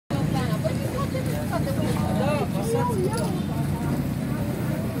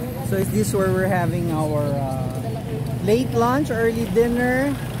So is this where we're having our late lunch, early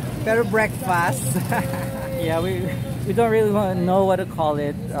dinner, pero breakfast? Yeah, we don't really know what to call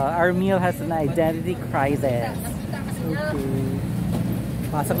it. Our meal has an identity crisis. Okay.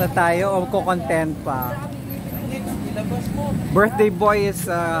 Pasok na tayo o ko-content pa? Birthday boy is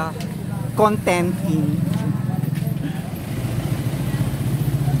contenting.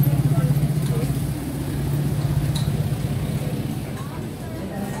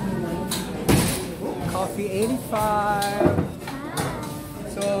 Coffee 85.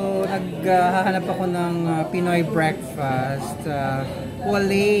 So, naghahanap ako ng Pinoy breakfast.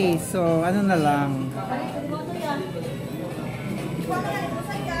 Wale. So, ano na lang.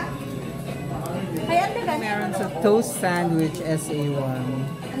 Meron sa toast sandwich SA1.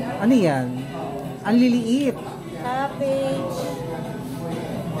 Ano yan? Ang liliit. Cabbage,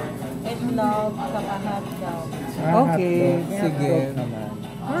 eggnog, saka hotdog. Okay, sige.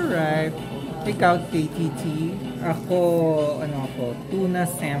 Alright. Ikaw, TTT. Ako, tuna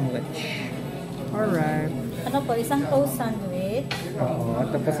sandwich. Alright. Ano po, isang toast sandwich. Oo,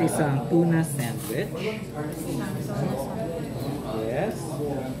 tapos isang tuna sandwich. Yes.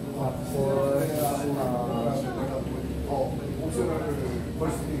 Tapos,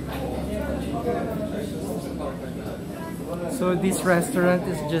 so this restaurant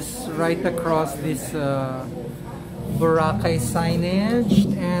is just right across this Boracay signage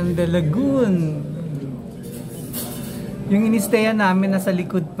and the lagoon. Yung inistayan namin nasa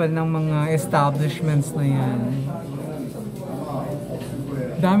likod pa ng mga establishments na yan.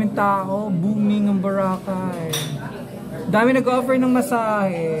 Daming tao, booming ang Boracay. Dami nag-offer ng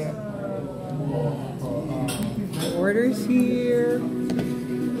masahe. Orders here.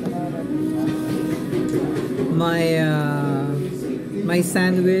 My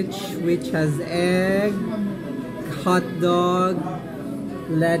sandwich, which has egg, hot dog,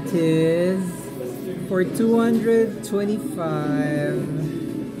 lettuce for $225,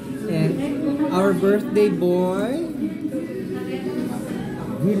 and our birthday boy,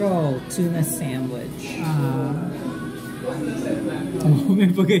 Giro tuna sandwich. Oh, may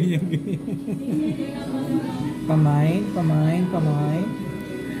pa ganyan. Pamain.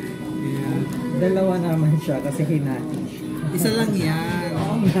 Yeah. Dalawa naman siya kasi hinati. Isa lang yan.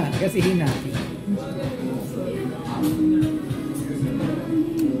 Oo nga, kasi hinati.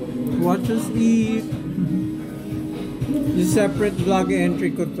 Watch us eat. Yung separate vlog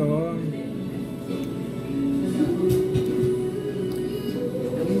entry ko to.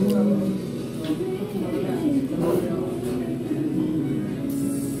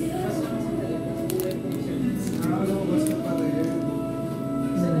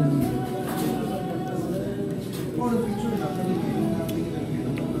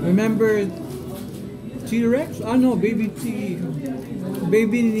 Remember T-Rex? Ah no, Baby T.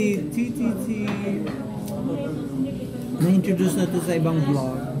 Baby ni TTT. Na-introduce na to sa ibang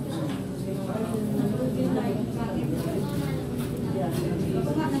vlog.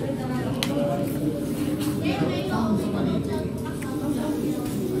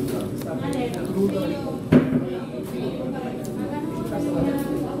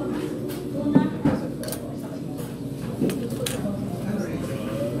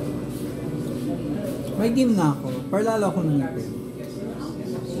 May game na ako. Parlalo ako ng ipin.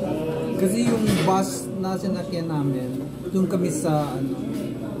 Kasi yung bus na sinakyan namin, doon kami sa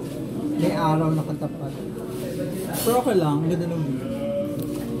may araw na katapat. Pero okay lang, ganda ng view.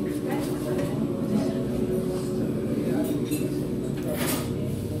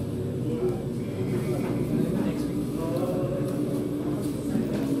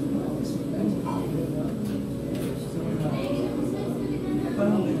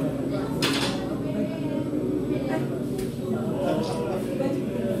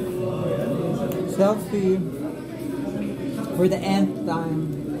 Selfie for the nth time.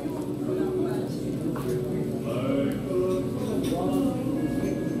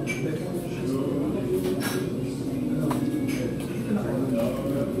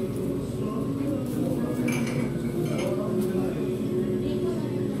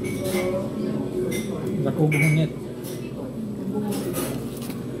 Nakubungit.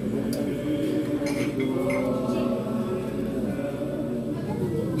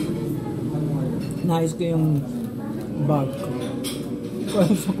 Nice ko yung bag ko.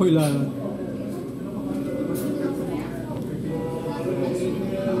 Parang sa ko ilalan.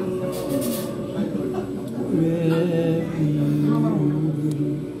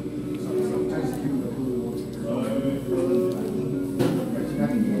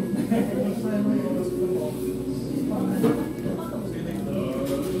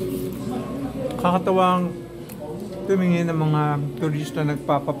 Kakatawang tumingin ng mga turista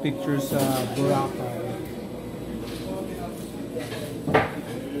nagpapapicture sa Boracay.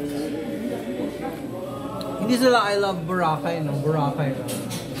 Hindi sila I love Boracay, no? Boracay lang.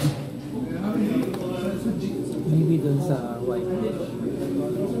 Maybe dun sa white beach.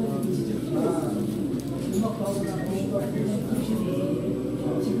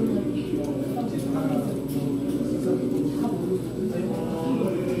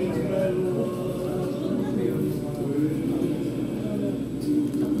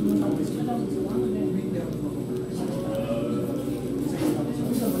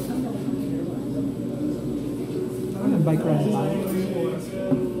 Bike ride ba?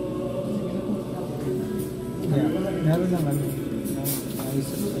 Yeah, meron lang ano.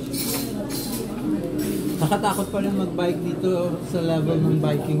 Nakatakot pa rin mag-bike dito sa level ng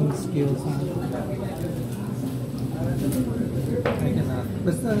biking skills. I cannot.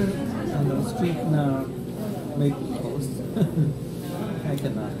 Basta ano, street na may post. I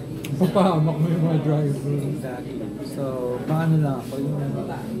cannot. Papahamak mo yung mga driver. Exactly. So, paano lang ako yung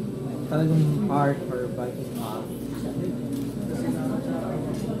talagang park or biking path.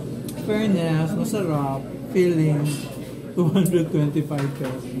 Fairness, masarap, feeling 225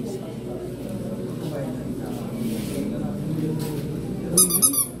 pesos.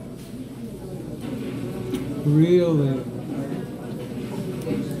 Really?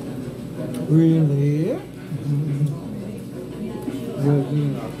 Really?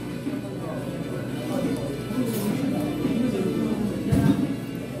 Really?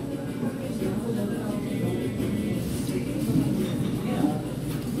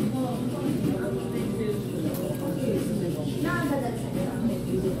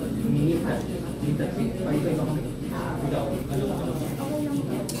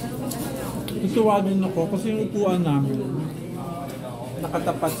 Isuwadin ako kasi yung upuan namin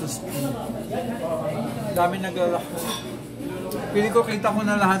nakatapat sa street. Dami naglalako. Pili ko kita ko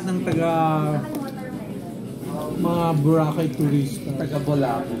na lahat ng mga Boracay turista. Taga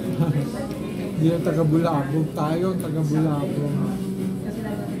Bulabo. Hindi yung taga Bulabo. Tayo taga Bulabo.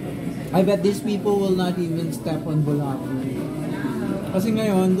 I bet these people will not even step on Bulabo. Kasi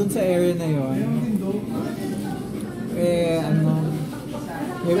ngayon, dun sa area na yon,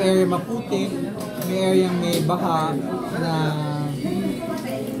 may area maputik, may area may baha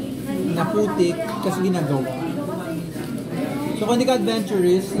na putik kasi ginagawa. So kung hindi ka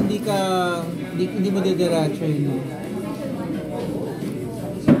adventurous, hindi mo didiretso yun.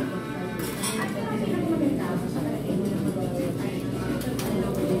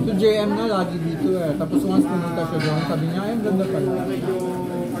 So JM na lagi dito eh. Tapos once pumunta siya doon, sabi niya, ay, ang ganda pala.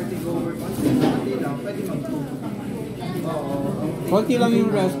 Konti lang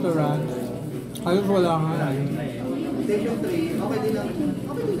yung restaurant. Halos wala nga.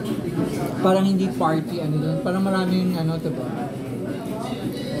 Parang hindi party ano doon. Parang maraming ano, diba?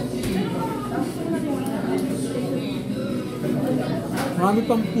 Marami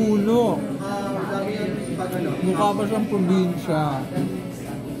pang puno. Mukha pa siyang probinsya.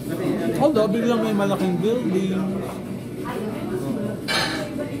 Although, biglang may malaking building.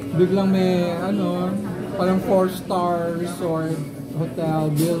 Biglang may, parang 4-star resort,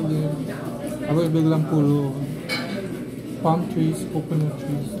 hotel, building. Tapos biglang puro palm trees, coconut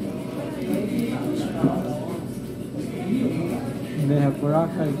trees. And they have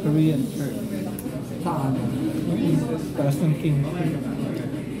Boracay Korean church. Saan? Talas ng King Shrimp.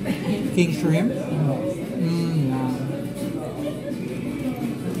 King Shrimp? Yeah.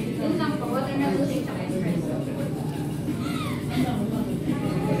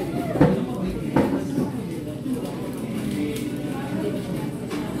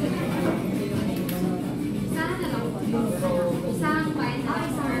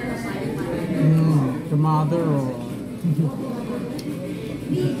 Mother or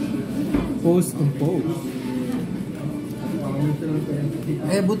post-compose.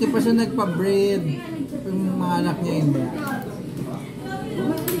 Buti pa siya nagpa-breed. Yung mga anak niya hindi.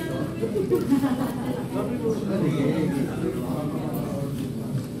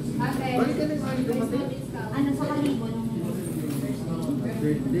 Ano sa Kalibo?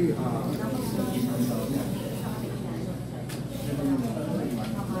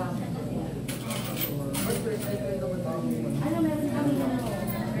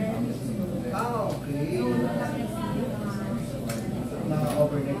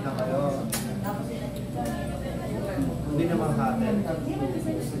 Overnight na kayo. Hindi naman hotel.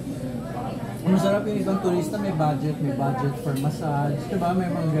 Ang masarap yung ibang turista, may budget for massage. Diba? May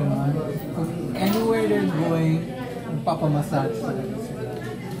mga gano'n. Anywhere they're going, magpapamassage talaga sila.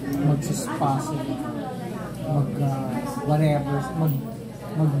 Magsispa sila. Whatever.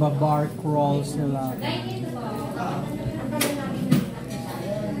 Magbabar crawl sila.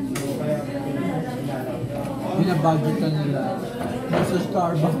 Binabudgetan nila. Nasa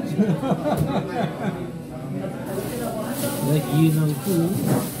Starbucks. Like you know who.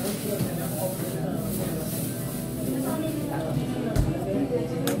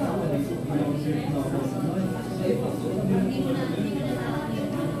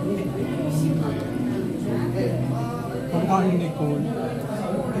 Ang Nicole.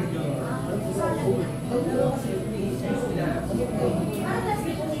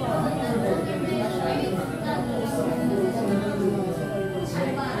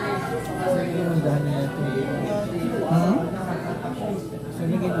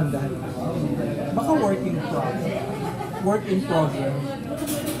 Baka work in progress. Work in progress.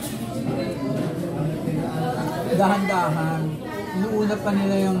 Dahan-dahan. Inuuna pa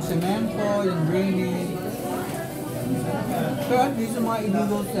nila yung semento, yung drainage. Pero at least yung mga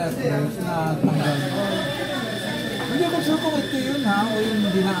illegal settlers na tanggal. Hindi ko sure kung ito yun ha, o yung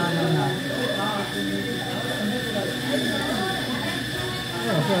dinaanan na.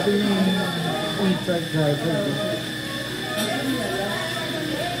 Sabi yung truck driver.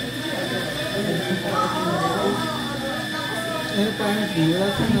 And apparently, wala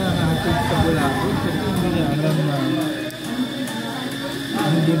siyang nakahatid sa Boracay kasi hindi niya alam na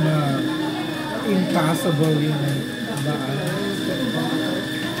hindi na impassable yung daan.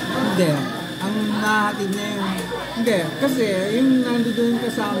 Hindi. Ang nahatid niya yung... Hindi. Kasi yung nandoon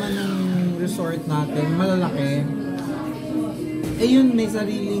kasama ng resort natin, malalaki. Eh yun, may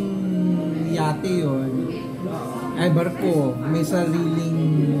sariling yate yun. Ay, barko. May sariling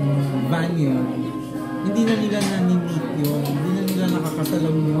van yun. Hindi na nila naninit yun. Hindi na nila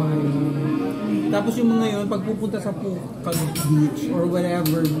nakakasalamuhay. Tapos yung mga yun, pag pupunta sa Pukal Beach or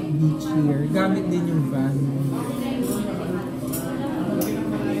whatever beach here, gamit din yung van.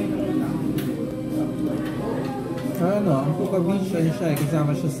 Ano, ang Pukal Beach siya,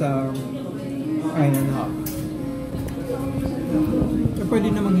 kasama siya sa Island Hop. So, pwede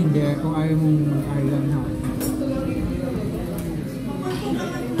namang hindi kung ayaw mong Island Hop.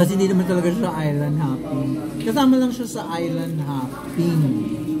 Kasi hindi naman talaga siya island hopping. Kasama lang siya sa island hopping.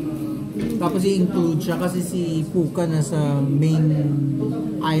 Tapos i-include siya kasi si Puka na sa main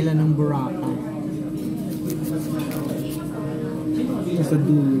island ng Boracay. Sa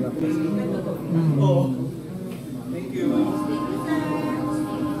dulo.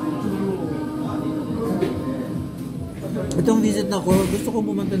 Itong visit na ko, gusto ko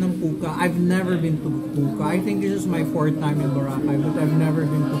pumunta ng Puka. I've never been to Puka. I think this is my 4th time in Boracay, but I've never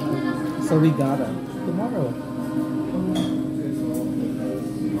been to Puka. So we gotta. Tomorrow.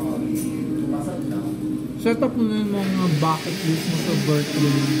 Set up mo na yung mga bucket list mo sa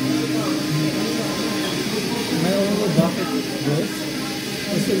birthday. My only bucket list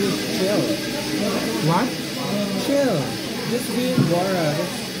is to just chill. What? Chill. Just be in Bora.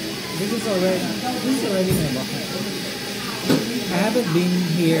 This is already my bucket. I haven't been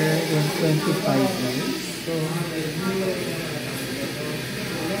here in 25 years, so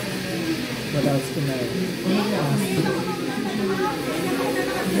what else can I ask?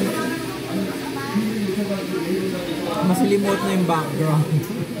 Maslimot na yung background.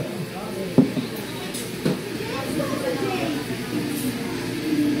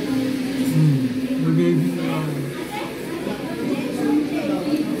 Yung baby na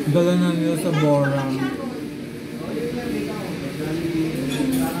dala na nila sa Bora.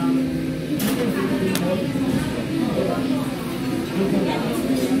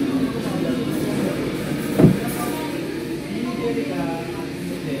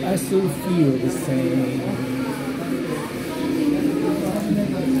 I still feel the same.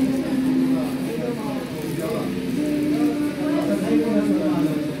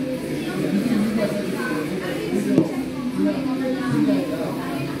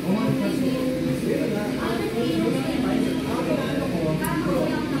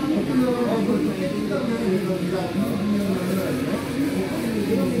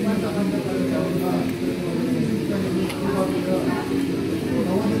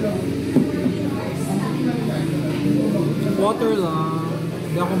 Water lang,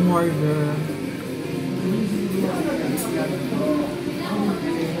 hindi ako mortar.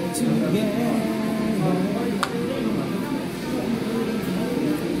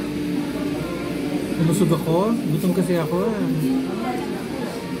 Nabusog ako? Gutom kasi ako.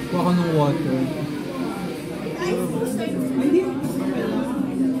 Kuha ko ng water.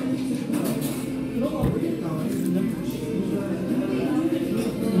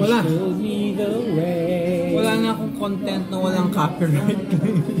 Wala. Wala na akong content na walang copyright.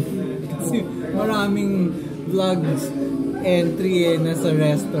 Kasi maraming vlogs entry na sa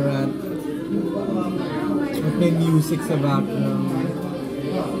restaurant. At may music sa background.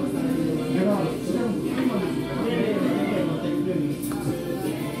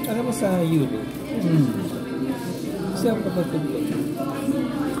 Alam mo sa Europe? Siya kapatid ko.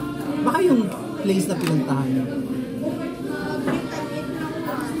 Baka yung place na pinuntahan niyo.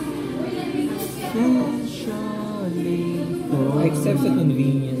 Except sa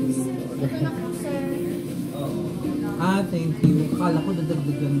convenience. Thank you. Akala ko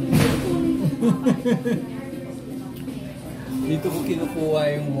dadagdagan mo. Dito ko kinukuha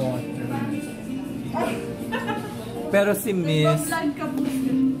yung water. Pero si Miss...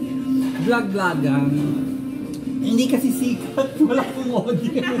 Vlog-vlogan. Hindi kasi sikat. Wala akong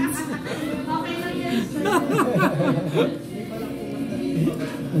audience. Okay lang yan.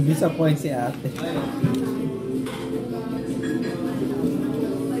 Nag-disappoint si ate.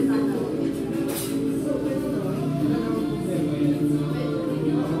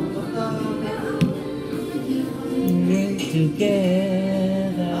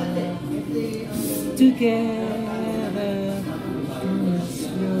 Together,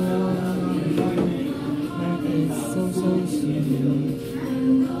 so sweet.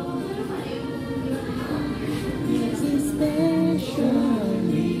 This is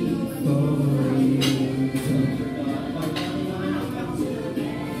especially for you.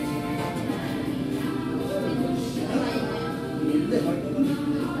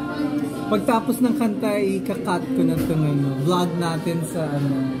 Pagtapos ng kanta, ika-cut ko na itong vlog natin sa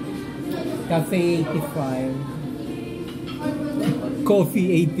Cafe 85.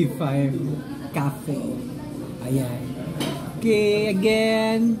 Coffee 85 Cafe. Ayan. Okay,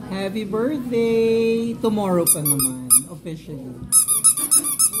 again, happy birthday! Tomorrow pa naman, officially.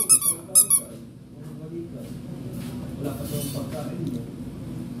 Wala pa tayong pagkain.